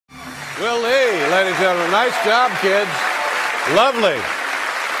Will Lee, ladies and gentlemen. Nice job, kids. Lovely.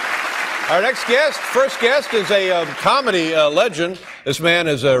 Our next guest, first guest, is a comedy legend. This man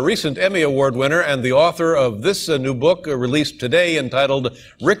is a recent Emmy Award winner and the author of this new book released today entitled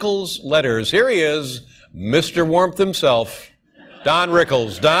Rickles Letters. Here he is, Mr. Warmth himself, Don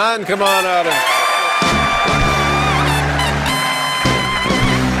Rickles. Don, come on out and...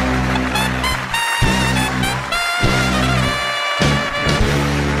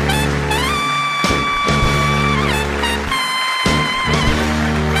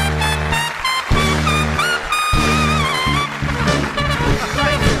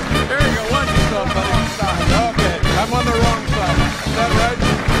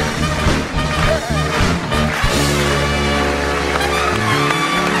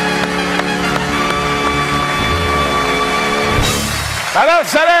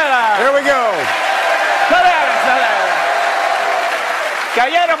 Here we go.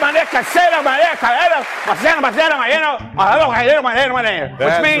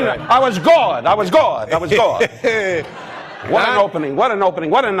 Which means I was God. I was God. I was God. What an opening. What an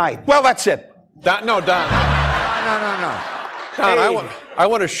opening. What a night. Well, that's it. Don. No. Don, I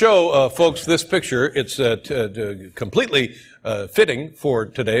want to show folks this picture. It's completely fitting for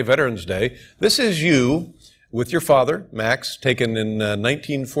today, Veterans Day. This is you with your father, Max, taken in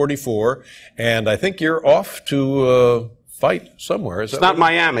 1944, and I think you're off to fight somewhere. It's not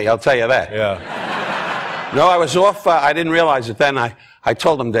Miami, I'll tell you that. Yeah. No, I was off. I didn't realize it then. I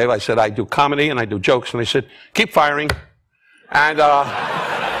told them, Dave, I said, I do comedy and I do jokes, and they said, keep firing. And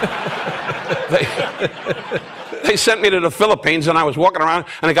they sent me to the Philippines, and I was walking around,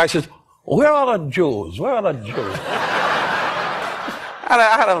 and the guy says, where are the Jews? Where are the Jews? I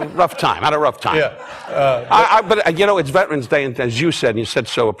had a rough time. Yeah. But you know, it's Veterans Day, and as you said, and you said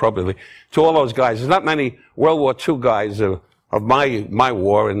so appropriately, to all those guys, there's not many World War II guys of my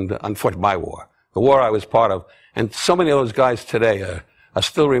war, and unfortunately my war, the war I was part of, and so many of those guys today are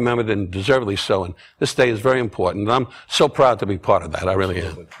still remembered, and deservedly so, and this day is very important, and I'm so proud to be part of that. I really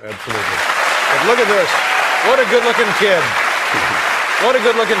am. Absolutely. But look at this. What a good-looking kid. What a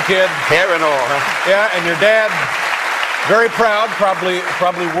good-looking kid. Hair and all, huh? Yeah, and your dad... very proud, probably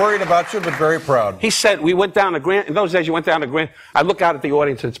worried about you, but very proud. He said, we went down to Grant, in those days you went down to Grant, I look out at the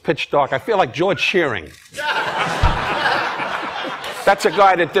audience, it's pitch dark, I feel like George Shearing. That's a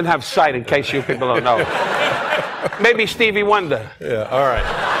guy that didn't have sight, in case you people don't know. Maybe Stevie Wonder. Yeah, all right.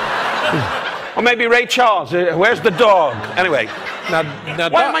 Or maybe Ray Charles, where's the dog? Anyway. Now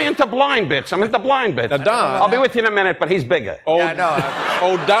why am I into blind bits? I'm into blind bits. Now, Don. I'll be with you in a minute, but he's bigger. Don.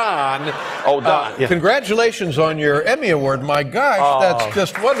 Don. Yeah. Congratulations on your Emmy Award. My gosh, that's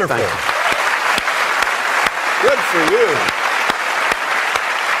just wonderful. Good for you.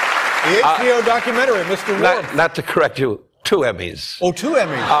 The HBO documentary, Mr. Warmth. Not to correct you, 2 Emmys. Oh, 2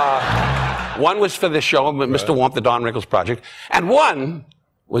 Emmys. One was for this show, Mr. Warmth, the Don Rickles Project, and one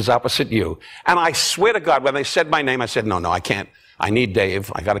was opposite you. And I swear to God, when they said my name, I said, no, I can't. I need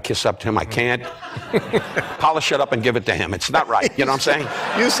Dave. I got to kiss up to him. I can't. Polish it up and give it to him. It's not right. You know what I'm saying?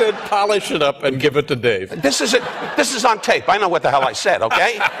 You said polish it up and give it to Dave. This is it. This is on tape. I know what the hell I said,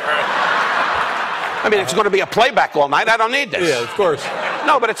 okay? I mean, it's going to be a playback all night. I don't need this. Yeah, of course.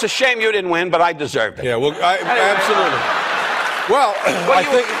 No, but it's a shame you didn't win, but I deserved it. Yeah, well, absolutely. Well, I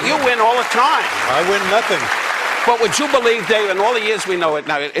think you win all the time. I win nothing. But would you believe, Dave, in all the years we know it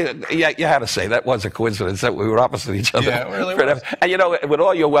now, you had to say that was a coincidence that we were opposite each other. Yeah, it really was. And you know, with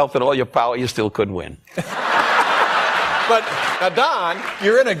all your wealth and all your power, you still couldn't win. But Don,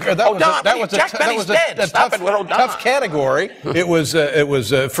 you're in a that was a tough category. It was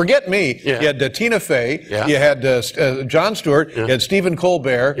Forget Me. Yeah. You had Tina Fey. Yeah. You had Jon Stewart. Yeah. You had Stephen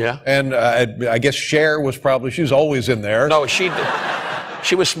Colbert. Yeah. And I guess Cher was probably, she's always in there. No, she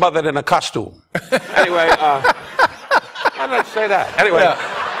was smothered in a costume. Anyway, how did I say that? Anyway. Yeah.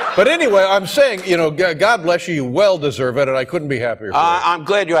 But anyway, I'm saying, you know, God bless you, you well deserve it, and I couldn't be happier for you. I'm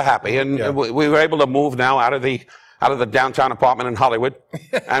glad you're happy. And we were able to move now out of the downtown apartment in Hollywood.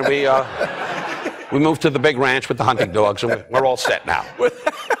 And we moved to the big ranch with the hunting dogs, and we're all set now.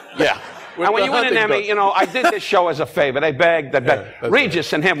 Yeah. And when you win an Emmy, you know, I did this show as a favor. They begged.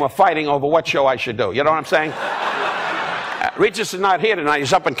 Regis and him were fighting over what show I should do. You know what I'm saying? Regis is not here tonight.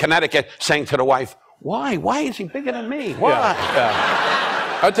 He's up in Connecticut saying to the wife, why? Why is he bigger than me? Why?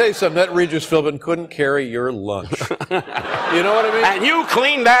 Yeah. I'll tell you something, that Regis Philbin couldn't carry your lunch. You know what I mean? And you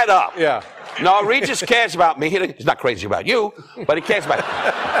cleaned that up. Yeah. No, Regis cares about me. He's not crazy about you, but he cares about me.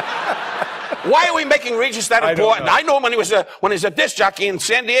 Why are we making Regis that important? I know him when he was a disc jockey in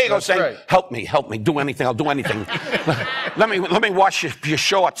San Diego. That's saying, right. help me, do anything, I'll do anything. let me wash your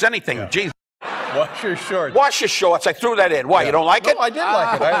shorts, anything, Jesus. Wash your shorts. Wash your shorts. I threw that in. Why, you don't like it? No, I did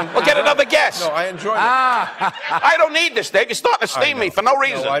like it. Well, get another guest. No, I enjoyed it. I don't need this, Dave. You're starting to steam me for no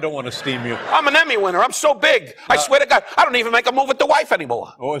reason. No, I don't want to steam you. I'm an Emmy winner. I'm so big. I swear to God, I don't even make a move with the wife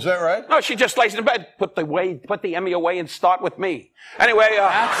anymore. Oh, is that right? No, she just lays in bed. Put the Emmy away and start with me. Anyway,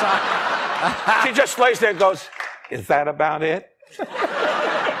 she just lays there and goes, is that about it?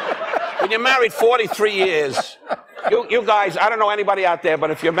 When you're married 43 years, you guys, I don't know anybody out there, but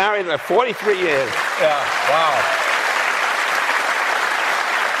if you're married 43 years. Yeah, wow.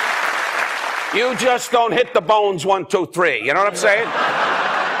 You just don't hit the bones 1, 2, 3. You know what I'm saying?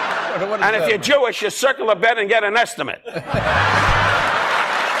 And if you're Jewish, you circle a bed and get an estimate. Wow.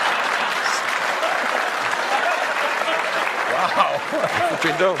 That's what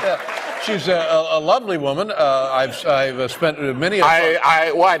you do. Yeah. She's a lovely woman. I've spent many.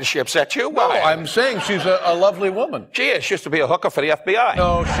 Why does she upset you? No, Why? I'm saying she's a lovely woman. She is. She used to be a hooker for the FBI.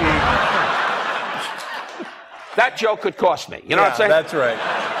 No, That joke could cost me. You know what I'm saying? That's right.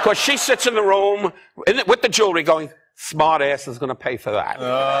 Because she sits in the room with the jewelry going, smart ass is going to pay for that.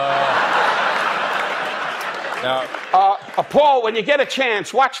 Now, Paul, when you get a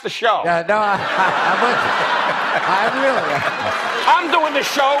chance, watch the show. Yeah, no, I'm with you. I'm doing the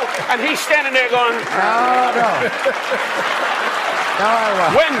show, and he's standing there going, No, I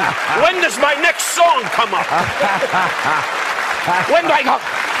won't. when does my next song come up? When do I go?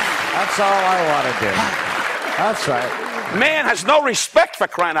 That's all I want to do. That's right. Man has no respect for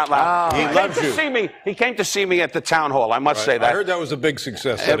crying out loud. Oh, He came to see me. He came to see me at the town hall. I must say that. I heard that was a big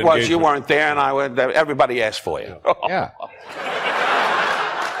success. It was. You weren't there, and everybody asked for you. Yeah.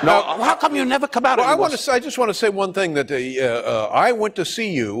 No, how come you never come out? Well, I just want to say one thing that I went to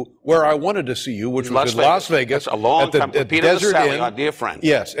see you where I wanted to see you, which was in Las Vegas. That's a long time. At the Peter Desert Inn, Inn, our dear friend.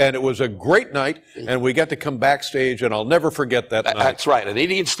 Yes, and it was a great night, and we got to come backstage, and I'll never forget that night. That's right. And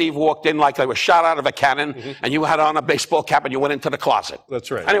Edie and Steve walked in like they were shot out of a cannon, and you had on a baseball cap, and you went into the closet. That's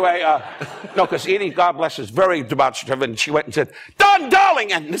right. Anyway, no, because Edie, God bless her, is very demonstrative, and she went and said, "Don,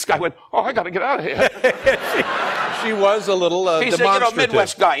 darling," and this guy went, "Oh, I got to get out of here." She was a little He's demonstrative. a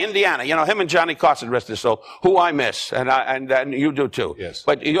Midwest guy, Indiana. You know, him and Johnny Carson, rest his soul, who I miss, and you do too. Yes.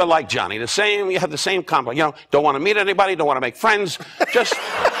 But you're like Johnny, you have the same compliment. You know, don't want to meet anybody, don't want to make friends, just.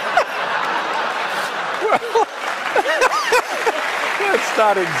 Well, that's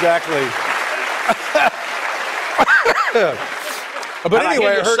not exactly. But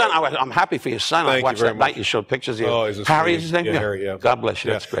anyway, I heard. I'm happy for your son. I watched that night. You showed pictures of Harry's his name. Yeah, Harry, yeah. God bless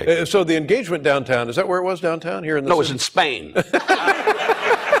you. Yeah. That's great. So the engagement downtown, is that where it was downtown? Here in the No, it was in Spain.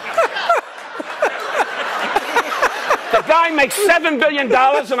 The guy makes $7 billion,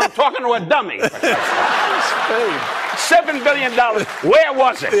 and I'm talking to a dummy. $7 billion. Where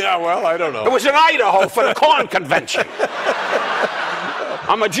was it? Yeah, well, I don't know. It was in Idaho for the corn convention.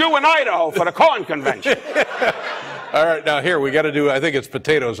 I'm a Jew in Idaho for the corn convention. All right, now here, we got to do, I think it's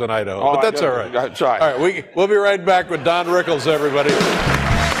potatoes in Idaho, but that's all right. That's all right. All right, we'll be right back with Don Rickles, everybody.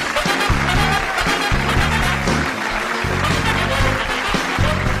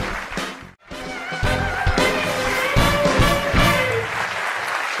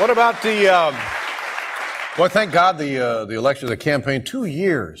 What about well, thank God the election, the campaign, 2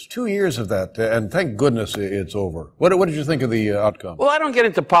 years of that, and thank goodness it's over. What did you think of the outcome? Well, I don't get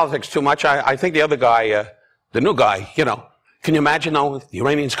into politics too much. I think the other guy, the new guy, you know, can you imagine now the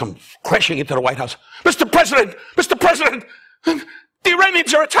Iranians come crashing into the White House? Mr. President, the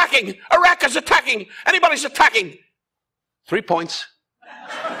Iranians are attacking. Iraq is attacking. Anybody's attacking. 3 points.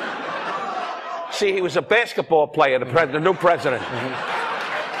 See, he was a basketball player, the new president.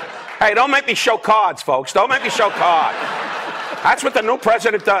 Hey, don't make me show cards, folks. Don't make me show cards. That's what the new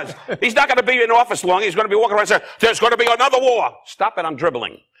president does. He's not going to be in office long. He's going to be walking around saying, there's going to be another war. Stop it, I'm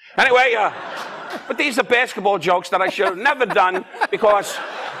dribbling. Anyway, but these are basketball jokes that I should have never done because...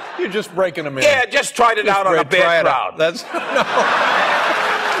 You're just breaking them in. Yeah, just tried it out on a bad crowd. That's... No.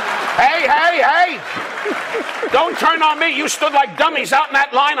 Hey! Don't turn on me. You stood like dummies out in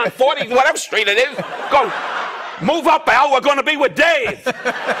that line on 40, whatever street it is. Go, move up, Al. We're going to be with Dave.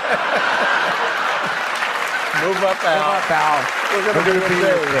 Move up, Al. We're going to be with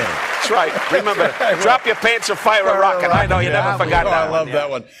Dave. That's right. Remember, drop your pants and fire a rocket. I know you never forgot that one. I love that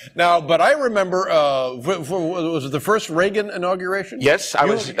one. Now, but I remember, was it the first Reagan inauguration? Yes, I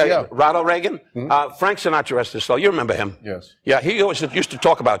was. Ronald Reagan. Frank Sinatra, rest his soul. You remember him? Yes. Yeah, he always used to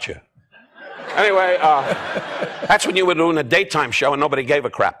talk about you. Anyway, that's when you were doing a daytime show and nobody gave a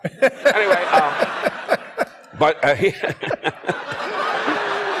crap. Anyway,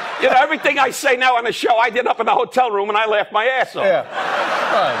 you know, everything I say now on the show, I did up in the hotel room and I laughed my ass off. Yeah.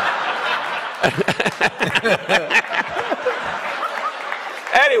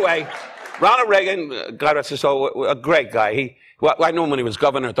 Anyway, Ronald Reagan, God rest his soul, a great guy. I knew him when he was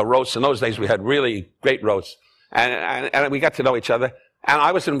governor at the roasts. In those days, we had really great roasts. And we got to know each other. And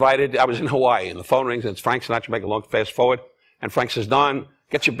I was invited. I was in Hawaii, and the phone rings, and it's Frank Sinatra. Make a long fast forward. And Frank says, Don,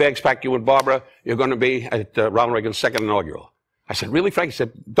 get your bags packed, you and Barbara. You're going to be at Ronald Reagan's second inaugural. I said, really, Frank? He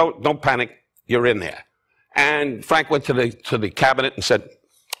said, don't panic. You're in there. And Frank went to the cabinet and said,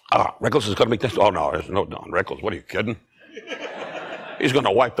 Rickles is going to make this. Oh, no, there's no Don Rickles. What are you kidding? He's going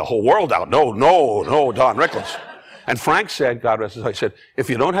to wipe the whole world out. No, Don Rickles. And Frank said, God rest his soul, he said, if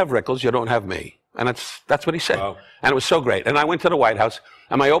you don't have Rickles, you don't have me. And that's what he said. Wow. And it was so great. And I went to the White House,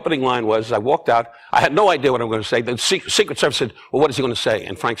 and my opening line was, I walked out, I had no idea what I'm going to say. The Secret Service said, well, what is he going to say?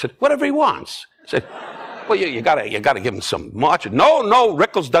 And Frank said, whatever he wants. I said, well, you gotta give him some marching. No,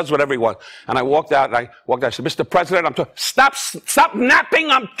 Rickles does whatever he wants. And I walked out, I said, Mr. President, I'm talking. Stop napping,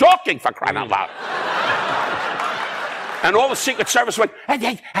 I'm talking, for crying out loud. And all the Secret Service went, their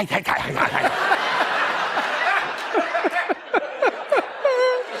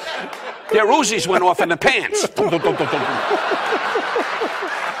Uzis went off in the pants.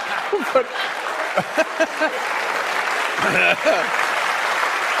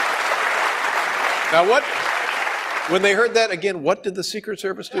 Now what? When they heard that again, what did the Secret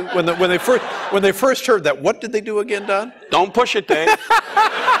Service do? When they first heard that, what did they do again, Don? Don't push it, Dave.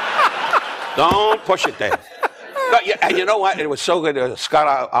 Don't push it, Dave. And you know what? It was so good.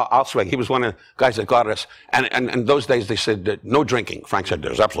 Scott Alsweg, he was one of the guys that got us. And in those days, they said, no drinking. Frank said,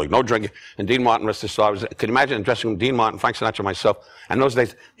 there's absolutely no drinking. And Dean Martin, rest his soul. Could you imagine dressing room, Dean Martin, Frank Sinatra, myself. And in those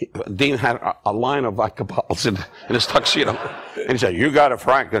days, Dean had a line of vodka bottles in his tuxedo. And he said, you got it,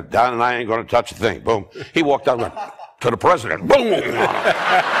 Frank. Don and I ain't going to touch a thing. Boom. He walked out and went, to the president. Boom. Boom.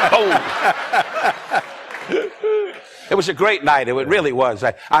 It was a great night. It really was.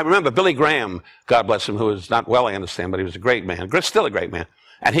 I remember Billy Graham, God bless him, who is not well, I understand, but he was a great man. Still a great man.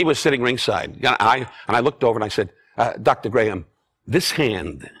 And he was sitting ringside. And I looked over and I said, Dr. Graham, this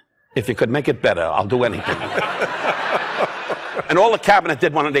hand, if you could make it better, I'll do anything. And all the cabinet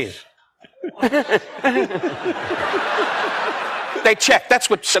did one of these. They checked. That's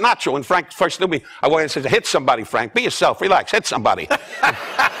what Sinatra, when Frank first knew me, I went and said, hit somebody, Frank. Be yourself. Relax. Hit somebody.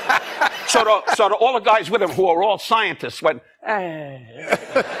 So all the guys with him, who are all scientists, went, hey.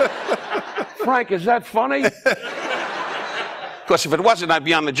 Frank, is that funny? Because if it wasn't, I'd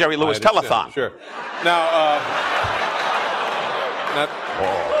be on the Jerry Lewis telethon. Sure. Now,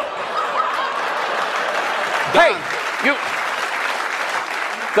 hey,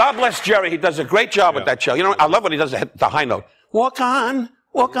 God bless Jerry. He does a great job with that show. You know, I love when he does the high note. Walk on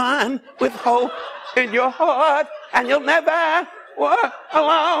with hope in your heart, and you'll never walk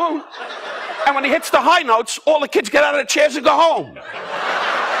alone. And when he hits the high notes, all the kids get out of the chairs and go home.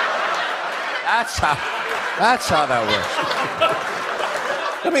 That's how that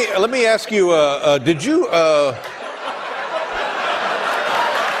works. Let me ask you, did you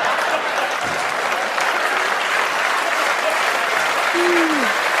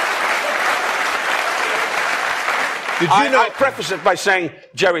I preface it by saying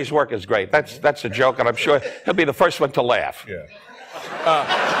Jerry's work is great. That's a joke, and I'm sure he'll be the first one to laugh. Yeah.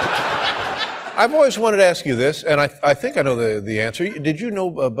 I've always wanted to ask you this, and I think I know the answer. Did you know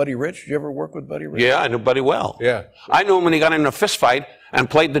Buddy Rich? Did you ever work with Buddy Rich? Yeah, I knew Buddy well. Yeah. I knew him when he got in a fist fight and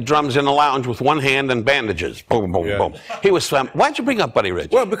played the drums in the lounge with one hand and bandages. Boom, boom, boom. He was why'd you bring up Buddy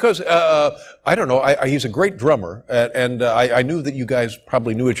Rich? Well, because, I don't know, he's a great drummer, and I knew that you guys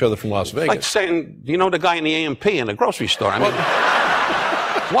probably knew each other from Las Vegas. Like saying, you know the guy in the AMP in the grocery store. I mean,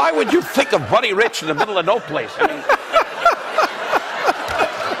 why would you think of Buddy Rich in the middle of no place? I mean,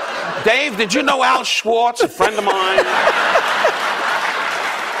 Dave, did you know Al Schwartz, a friend of mine?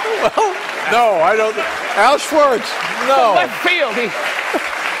 Well, no, I don't. Al Schwartz, no. From left field,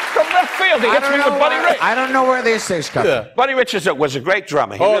 he hits me with Buddy Rich. I don't know where these things come from. Buddy Rich was a great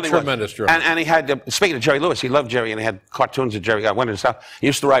drummer. He really tremendous drummer. And he had, speaking of Jerry Lewis, he loved Jerry, and he had cartoons of Jerry. I went to his house. He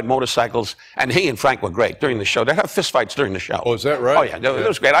used to ride motorcycles, and he and Frank were great during the show. They'd have fistfights during the show. Oh, is that right? Oh, yeah. It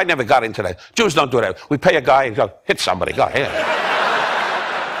was great. I never got into that. Jews don't do that. We pay a guy and go, hit somebody. Go ahead.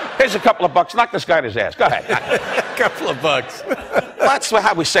 Here's a couple of bucks. Knock this guy in his ass. Go ahead. A couple of bucks. Well, that's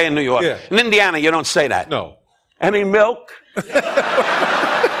how we say in New York. Yeah. In Indiana, you don't say that. No. Any milk?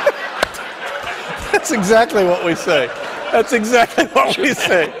 That's exactly what we say. That's exactly what we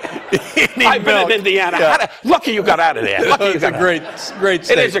say. I've been in Indiana. Yeah. Lucky you got out of there. It's a great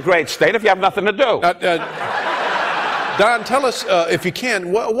state. It is a great state if you have nothing to do. Don, tell us, if you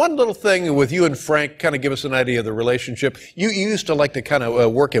can, one little thing with you and Frank, kind of give us an idea of the relationship. You used to like to kind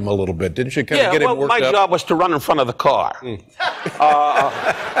of work him a little bit, didn't you? Kind of get him worked up? My job was to run in front of the car.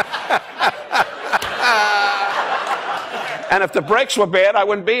 And if the brakes were bad, I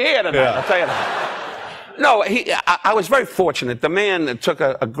wouldn't be here tonight. Yeah. I'll tell you that. No, I was very fortunate. The man took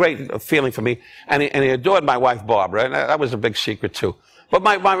a great feeling for me, and he adored my wife, Barbara, and that was a big secret, too. But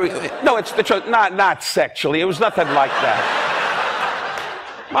no, it's the truth. Not sexually. It was nothing like that.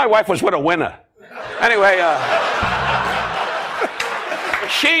 My wife was with a winner. Anyway,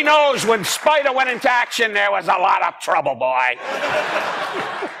 she knows when Spider went into action, there was a lot of trouble, boy.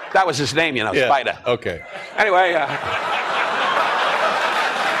 That was his name, you know, Spider. Okay. Anyway,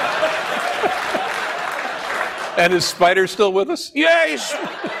 and is Spider still with us? yeah,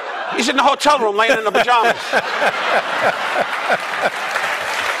 he's in the hotel room laying in the pajamas.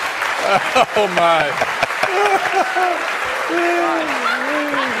 Oh, my.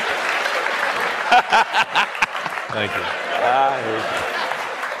 Thank you.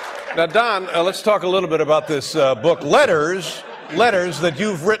 Now, Don, let's talk a little bit about this book, Letters that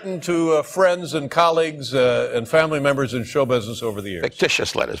you've written to friends and colleagues and family members in show business over the years.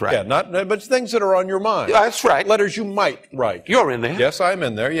 Fictitious letters, right? Yeah, but things that are on your mind. Yeah, that's right. Letters you might write. You're in there. Yes, I'm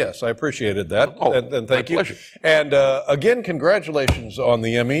in there. Yes, I appreciated that. Oh, and thank you. pleasure. And again, congratulations on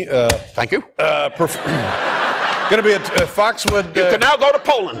the Emmy. Thank you. Going to be at Foxwood. You can now go to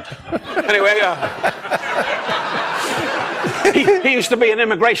Poland. Anyway, he used to be an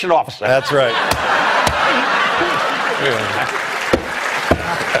immigration officer. That's right. Yeah.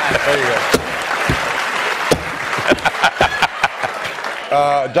 There you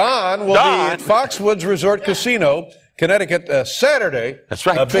go. Don will be at Foxwoods Resort Casino, Connecticut, Saturday. That's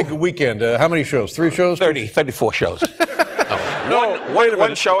right. A big weekend. How many shows? 3 shows? 34 shows.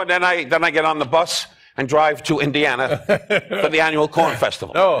 One show, and then I get on the bus and drive to Indiana for the annual Corn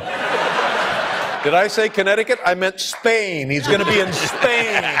Festival. No. Did I say Connecticut? I meant Spain. He's going to be in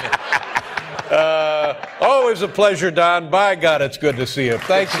Spain. Always a pleasure, Don. By God, it's good to see you.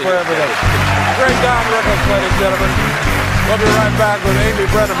 Thanks for everything. Great Don Rickles, ladies and gentlemen. We'll be right back with Amy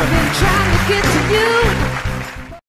Brenneman. I've been trying to get to you.